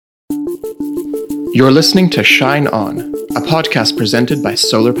You're listening to Shine On, a podcast presented by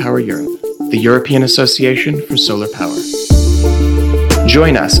Solar Power Europe, the European Association for Solar Power.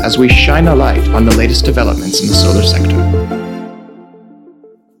 Join us as we shine a light on the latest developments in the solar sector.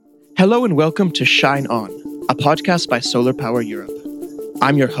 Hello and welcome to Shine On, a podcast by Solar Power Europe.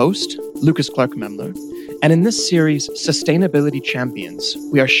 I'm your host, Lucas Clark-Memler, and in this series, Sustainability Champions,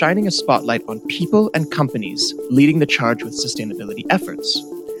 we are shining a spotlight on people and companies leading the charge with sustainability efforts.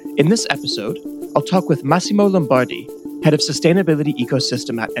 In this episode, I'll talk with Massimo Lombardi, Head of Sustainability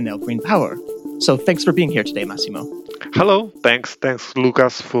Ecosystem at Enel Green Power. So thanks for being here today, Massimo. Hello, thanks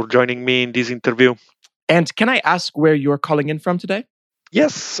Lucas for joining me in this interview. And can I ask where you're calling in from today?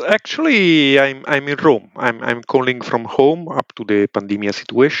 Yes, actually, I'm in Rome. I'm calling from home up to the pandemic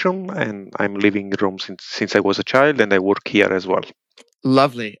situation, and I'm living in Rome since I was a child, and I work here as well.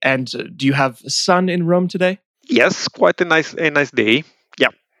 Lovely. And do you have sun in Rome today? Yes, quite a nice day. Yeah.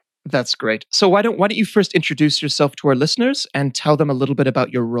 That's great. So why don't you first introduce yourself to our listeners and tell them a little bit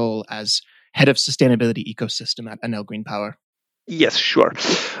about your role as Head of Sustainability Ecosystem at Enel Green Power? Yes, sure.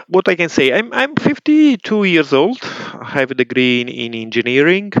 What I can say, I'm 52 years old. I have a degree in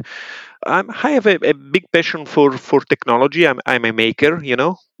engineering. I have a big passion for technology. I'm a maker,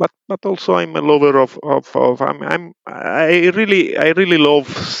 but also I'm a lover of I really love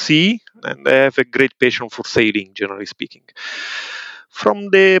sea, and I have a great passion for sailing, generally speaking. From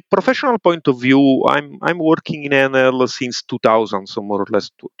the professional point of view, I'm working in Enel since 2000, so more or less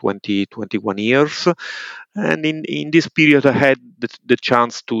 21 years. And in this period, I had the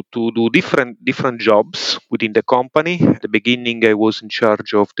chance to do different jobs within the company. At the beginning, I was in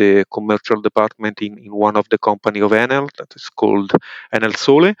charge of the commercial department in one of the company of Enel that is called Enel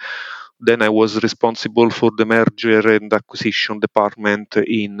Sole. Then I was responsible for the merger and acquisition department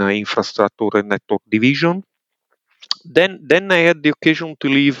in infrastructure and network division. Then I had the occasion to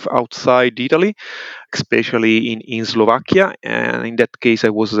live outside Italy, especially in Slovakia, and in that case I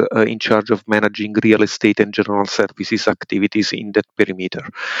was in charge of managing real estate and general services activities in that perimeter.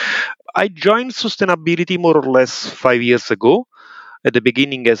 I joined sustainability more or less 5 years ago, at the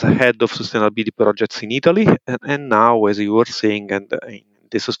beginning as a head of sustainability projects in Italy, and now, as you were saying, and in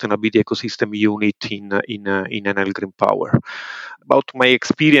the sustainability ecosystem unit in Enel Green Power. About my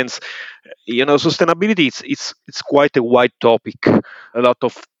experience, sustainability it's quite a wide topic. A lot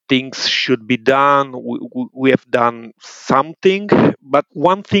of things should be done. We have done something, but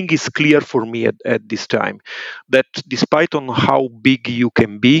one thing is clear for me at this time, that despite on how big you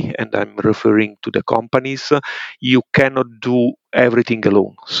can be, and I'm referring to the companies, you cannot do everything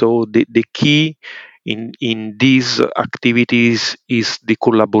alone. So the key in these activities is the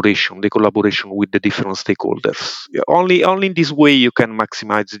collaboration with the different stakeholders. Only in this way you can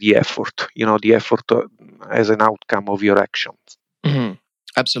maximize the effort, as an outcome of your actions. Mm-hmm.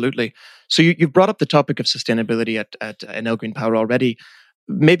 Absolutely. So you've brought up the topic of sustainability at Enel Green Power already.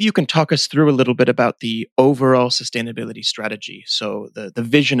 Maybe you can talk us through a little bit about the overall sustainability strategy, so the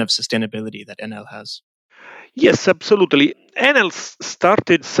vision of sustainability that Enel has. Yes, absolutely. Enel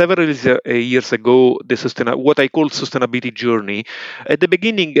started several years ago what I call sustainability journey. At the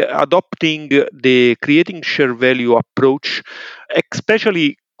beginning, adopting the creating share value approach,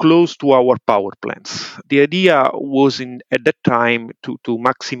 especially close to our power plants. The idea was at that time to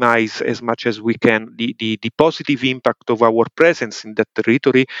maximize as much as we can the positive impact of our presence in that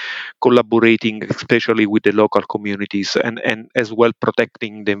territory, collaborating especially with the local communities and as well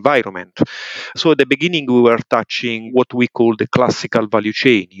protecting the environment. So at the beginning we were touching what we call the classical value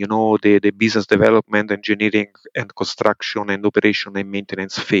chain, the business development, engineering and construction and operation and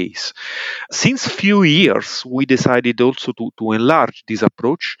maintenance phase. Since few years we decided also to enlarge this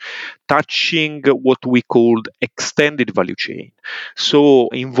approach, touching what we called extended value chain. So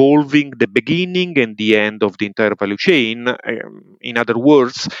involving the beginning and the end of the entire value chain. In other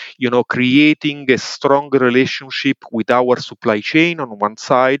words, creating a strong relationship with our supply chain on one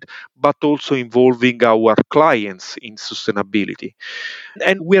side, but also involving our clients in sustainability.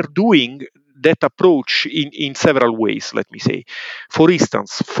 And we're doing that approach in several ways, let me say. For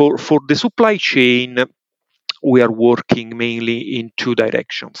instance, for the supply chain, we are working mainly in two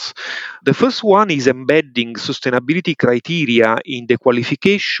directions. The first one is embedding sustainability criteria in the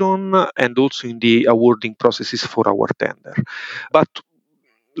qualification and also in the awarding processes for our tender. But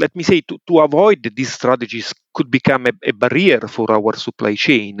let me say, to avoid these strategies could become a barrier for our supply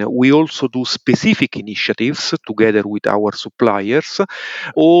chain. We also do specific initiatives together with our suppliers,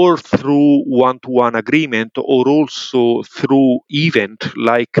 or through one-to-one agreement, or also through event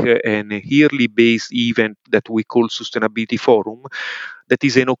like an yearly based event that we call Sustainability Forum, that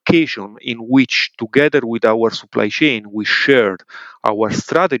is an occasion in which, together with our supply chain, we shared our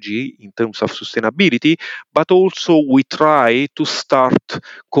strategy in terms of sustainability, but also we try to start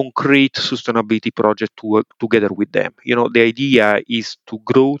concrete sustainability project to work together with them. The idea is to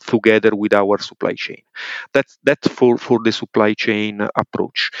grow together with our supply chain. That's for the supply chain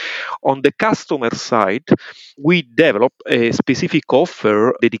approach. On the customer side, we develop a specific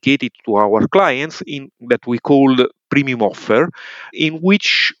offer dedicated to our clients in that we call premium offer, in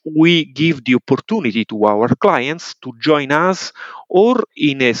which we give the opportunity to our clients to join us or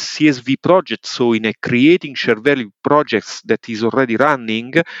in a CSV project, so in a creating share value projects that is already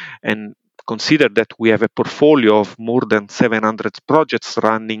running, and consider that we have a portfolio of more than 700 projects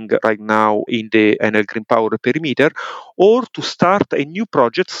running right now in the Enel Green Power perimeter, or to start a new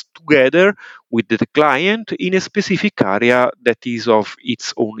project together with the client in a specific area that is of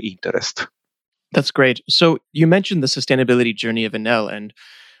its own interest. That's great. So you mentioned the sustainability journey of Enel, and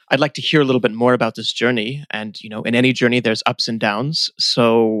I'd like to hear a little bit more about this journey. And in any journey, there's ups and downs.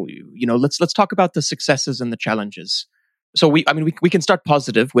 So let's talk about the successes and the challenges. So we can start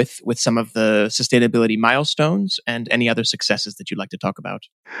positive with some of the sustainability milestones and any other successes that you'd like to talk about.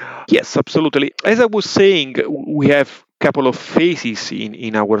 Yes, absolutely. As I was saying, we have couple of phases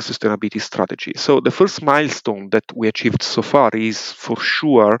in our sustainability strategy. So the first milestone that we achieved so far is for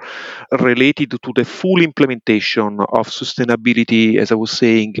sure related to the full implementation of sustainability, as I was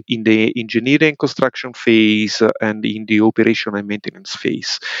saying, in the engineering and construction phase and in the operation and maintenance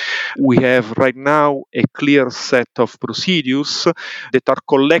phase. We have right now a clear set of procedures that are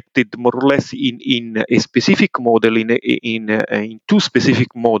collected more or less in a specific model, in two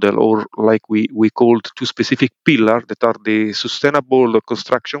specific model, or like we called two specific pillars that are the sustainable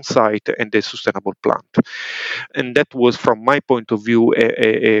construction site and the sustainable plant. And that was, from my point of view,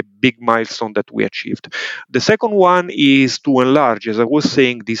 a big milestone that we achieved. The second one is to enlarge, as I was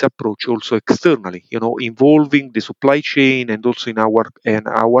saying, this approach also externally, involving the supply chain and also in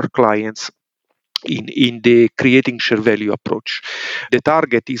our clients in the creating share value approach. The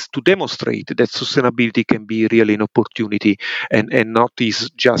target is to demonstrate that sustainability can be really an opportunity and not is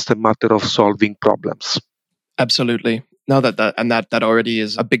just a matter of solving problems. Absolutely. No, that already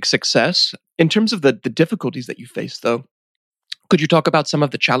is a big success. In terms of the difficulties that you face, though, could you talk about some of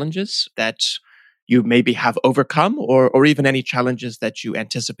the challenges that you maybe have overcome, or even any challenges that you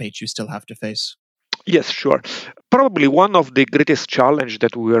anticipate you still have to face? Yes, sure. Probably one of the greatest challenge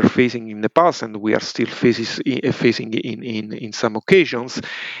that we were facing in the past, and we are still facing in some occasions,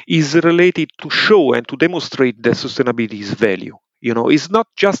 is related to show and to demonstrate that sustainability's value. It's not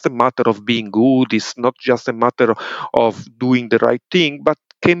just a matter of being good, it's not just a matter of doing the right thing, but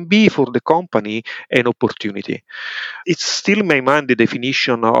can be for the company an opportunity. It's still in my mind the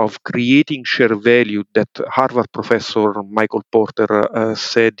definition of creating share value that Harvard professor Michael Porter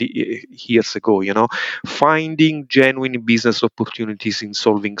said years ago, finding genuine business opportunities in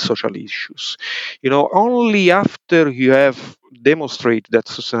solving social issues. Only after you have demonstrated that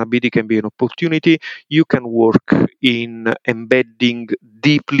sustainability can be an opportunity, you can work in embedding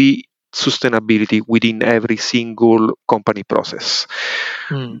deeply sustainability within every single company process.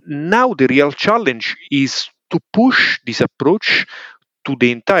 Now the real challenge is to push this approach to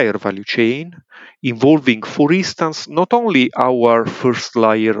the entire value chain, involving, for instance, not only our first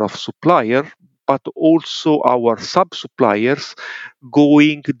layer of supplier, but also our sub-suppliers,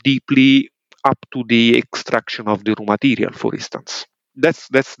 going deeply up to the extraction of the raw material, for instance. That's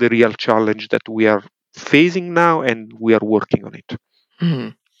the real challenge that we are facing now, and we are working on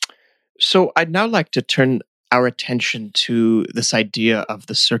it. So I'd now like to turn our attention to this idea of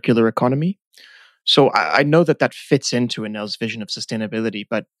the circular economy. So I know that fits into Enel's vision of sustainability,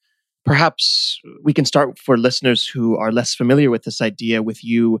 but perhaps we can start for listeners who are less familiar with this idea with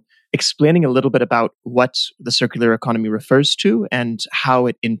you explaining a little bit about what the circular economy refers to and how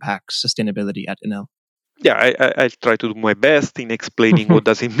it impacts sustainability at Enel. Yeah, I'll try to do my best in explaining what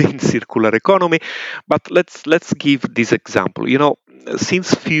does it mean circular economy, but let's give this example.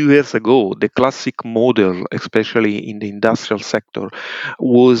 Since few years ago, the classic model, especially in the industrial sector,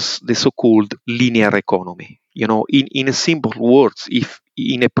 was the so-called linear economy. In a simple words, if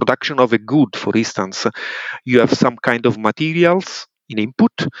in a production of a good, for instance, you have some kind of materials in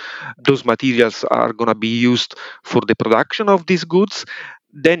input, those materials are going to be used for the production of these goods.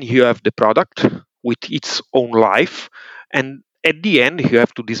 Then you have the product with its own life, and at the end, you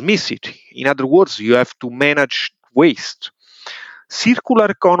have to dismiss it. In other words, you have to manage waste. Circular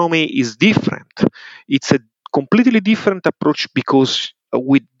economy is different. It's a completely different approach because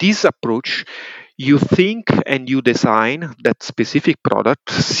with this approach, you think and you design that specific product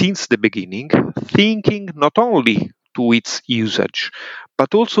since the beginning, thinking not only to its usage,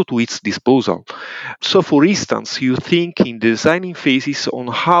 but also to its disposal. So, for instance, you think in the designing phases on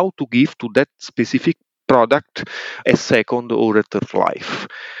how to give to that specific product a second or a third life.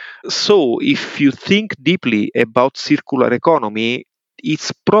 So, if you think deeply about circular economy,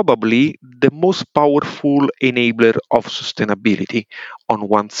 it's probably the most powerful enabler of sustainability on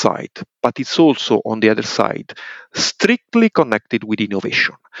one side, but it's also on the other side strictly connected with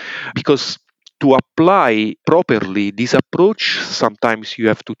innovation. Because to apply properly this approach, sometimes you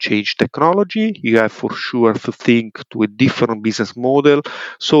have to change technology, you have for sure to think to a different business model.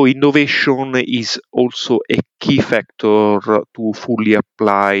 So innovation is also a key factor to fully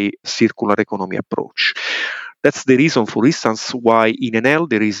apply circular economy approach. That's the reason, for instance, why in Enel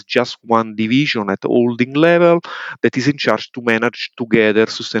there is just one division at holding level that is in charge to manage together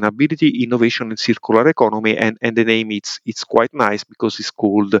sustainability, innovation, and circular economy. And the name it's quite nice because it's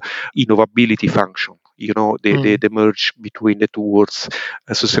called innovability function. The merge between the two words,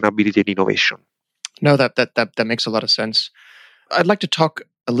 sustainability and innovation. No, that makes a lot of sense. I'd like to talk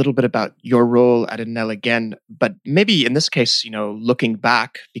a little bit about your role at Enel again, but maybe in this case, looking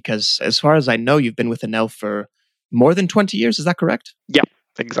back, because as far as I know, you've been with Enel for more than 20 years. Is that correct? Yeah,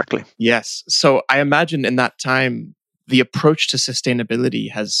 exactly. Yes. So I imagine in that time, the approach to sustainability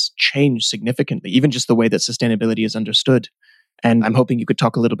has changed significantly, even just the way that sustainability is understood. And I'm hoping you could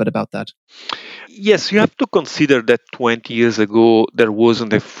talk a little bit about that. Yes, you have to consider that 20 years ago, there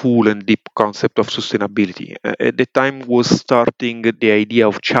wasn't a full and deep concept of sustainability. At the time was starting the idea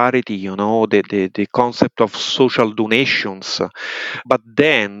of charity, the concept of social donations. But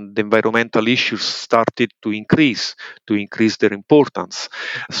then the environmental issues started to increase their importance.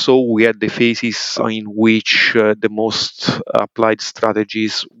 So we had the phases in which the most applied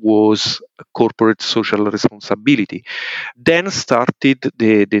strategies was corporate social responsibility. Then started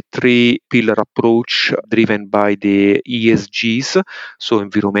the three pillar approach driven by the ESGs, so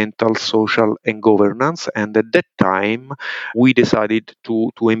environmental, social, and governance. And at that time, we decided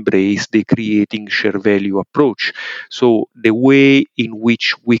to embrace the creating share value approach. So the way in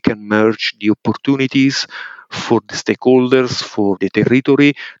which we can merge the opportunities for the stakeholders, for the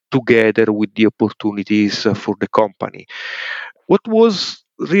territory, together with the opportunities for the company. What was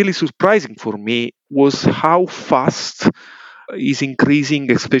really surprising for me was how fast is increasing,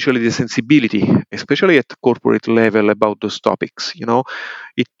 especially the sensibility, especially at the corporate level about those topics.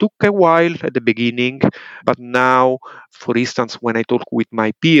 It took a while at the beginning, but now, for instance, when I talk with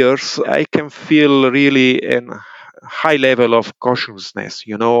my peers, I can feel really a high level of cautiousness,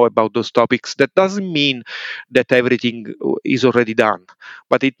 about those topics. That doesn't mean that everything is already done,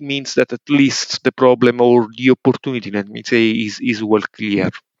 but it means that at least the problem or the opportunity, let me say, is well clear.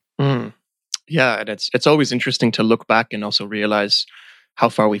 Mm. Yeah, and it's always interesting to look back and also realize how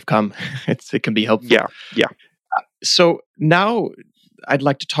far we've come. It can be helpful. Yeah. So now I'd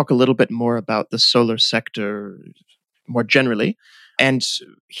like to talk a little bit more about the solar sector more generally and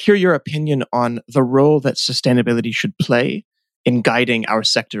hear your opinion on the role that sustainability should play in guiding our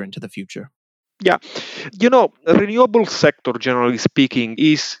sector into the future. Yeah, renewable sector, generally speaking,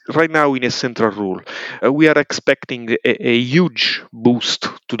 is right now in a central role. We are expecting a huge boost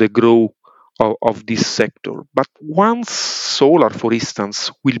to the growth of this sector. But once solar, for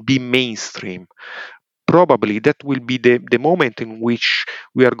instance, will be mainstream, probably that will be the moment in which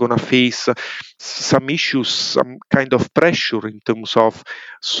we are going to face some issues, some kind of pressure in terms of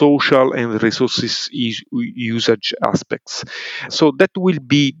social and resources usage aspects. So that will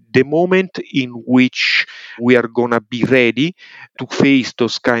be the moment in which we are going to be ready to face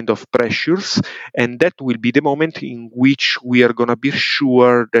those kind of pressures. And that will be the moment in which we are going to be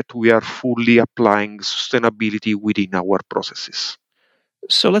sure that we are fully applying sustainability within our processes.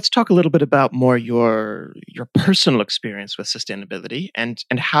 So let's talk a little bit about more your personal experience with sustainability and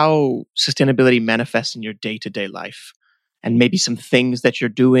how sustainability manifests in your day-to-day life, and maybe some things that you're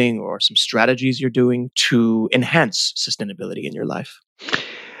doing or some strategies you're doing to enhance sustainability in your life.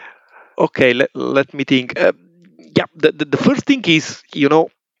 Okay, let me think. The first thing is,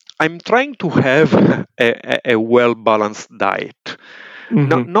 I'm trying to have a well-balanced diet,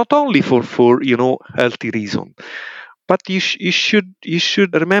 not only for healthy reason. But you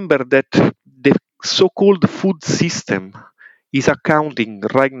should remember that the so-called food system is accounting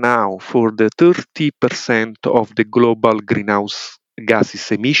right now for the 30% of the global greenhouse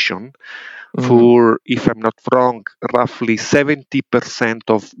gases emission, for, if I'm not wrong, roughly 70%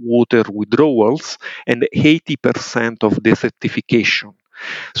 of water withdrawals and 80% of desertification.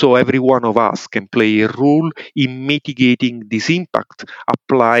 So every one of us can play a role in mitigating this impact,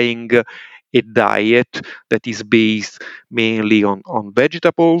 applying a diet that is based mainly on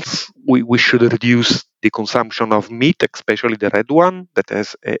vegetables. We should reduce the consumption of meat, especially the red one that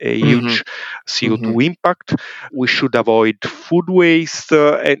has a huge CO2 impact. We should avoid food waste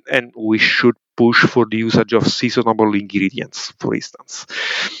and we should push for the usage of seasonable ingredients, for instance.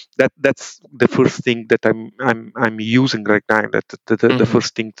 That's the first thing that I'm using right now. The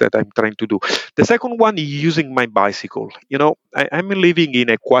first thing that I'm trying to do. The second one is using my bicycle. I'm living in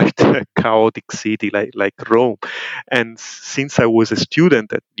a quite chaotic city like Rome, and since I was a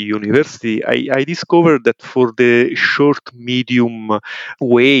student at the university, I discovered that for the short medium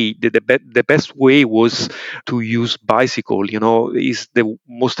way, the best way was to use bicycle. Is the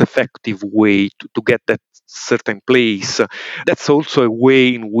most effective way to get that certain place. That's also a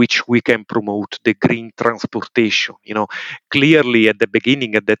way in which we can promote the green transportation. Clearly at the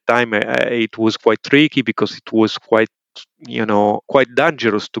beginning, at that time, it was quite tricky because it was quite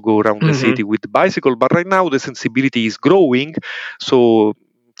dangerous to go around the city with the bicycle. But right now the sensibility is growing. So,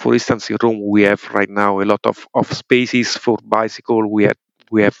 for instance, in Rome, we have right now a lot of spaces for bicycle. We have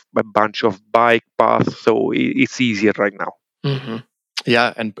a bunch of bike paths, so it's easier right now.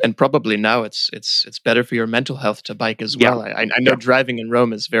 Yeah, and probably now it's better for your mental health to bike as well. I know driving in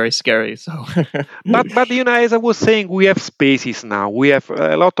Rome is very scary. So, but as I was saying, we have spaces now. We have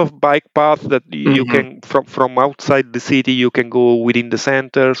a lot of bike paths that you can from outside the city. You can go within the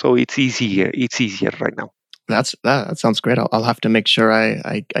center, so it's easier. It's easier right now. That sounds great. I'll have to make sure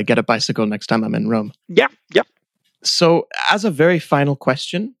I get a bicycle next time I'm in Rome. Yeah. So, as a very final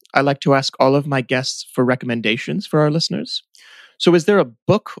question, I like to ask all of my guests for recommendations for our listeners. So is there a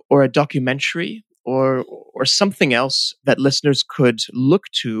book or a documentary or something else that listeners could look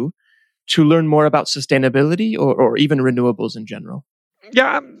to learn more about sustainability or even renewables in general?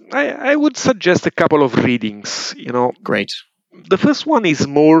 Yeah, I would suggest a couple of readings. Great. The first one is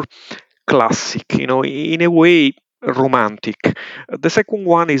more classic, in a way romantic. The second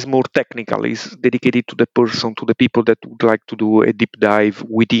one is more technical, is dedicated to the people that would like to do a deep dive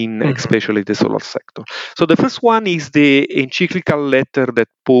within, especially the solar sector. So the first one is the encyclical letter that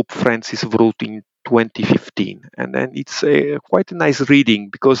Pope Francis wrote in 2015, and then it's quite a nice reading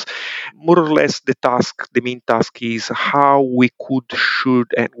because more or less the main task is how we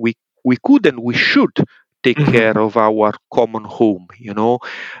should take care of our common home.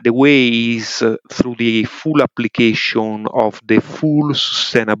 The way is through the full application of the full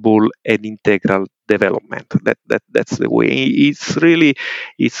sustainable and integral development. That's the way. It's really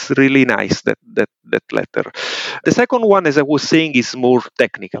nice that letter. The second one, as I was saying, is more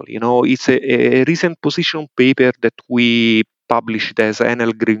technical. It's a recent position paper that we published as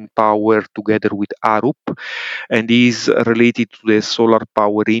Enel Green Power together with Arup, and is related to the solar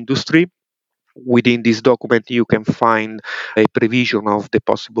power industry. Within this document, you can find a prevision of the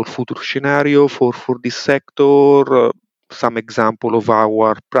possible future scenario for this sector, some example of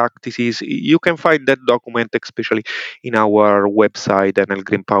our practices. You can find that document especially in our website,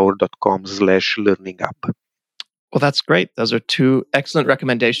 enelgreenpower.com/learning hub. Well, that's great. Those are two excellent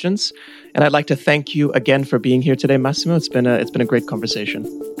recommendations. And I'd like to thank you again for being here today, Massimo. It's been a great conversation.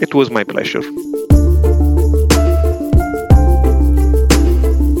 It was my pleasure.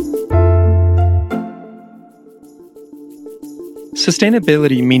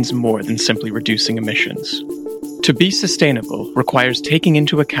 Sustainability means more than simply reducing emissions. To be sustainable requires taking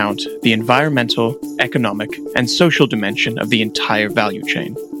into account the environmental, economic, and social dimension of the entire value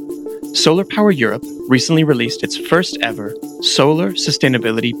chain. Solar Power Europe recently released its first ever Solar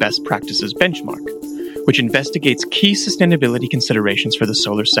Sustainability Best Practices Benchmark, which investigates key sustainability considerations for the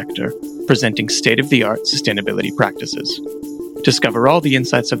solar sector, presenting state-of-the-art sustainability practices. Discover all the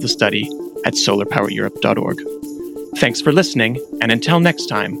insights of the study at solarpowereurope.org. Thanks for listening, and until next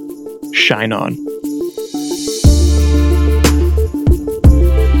time, shine on.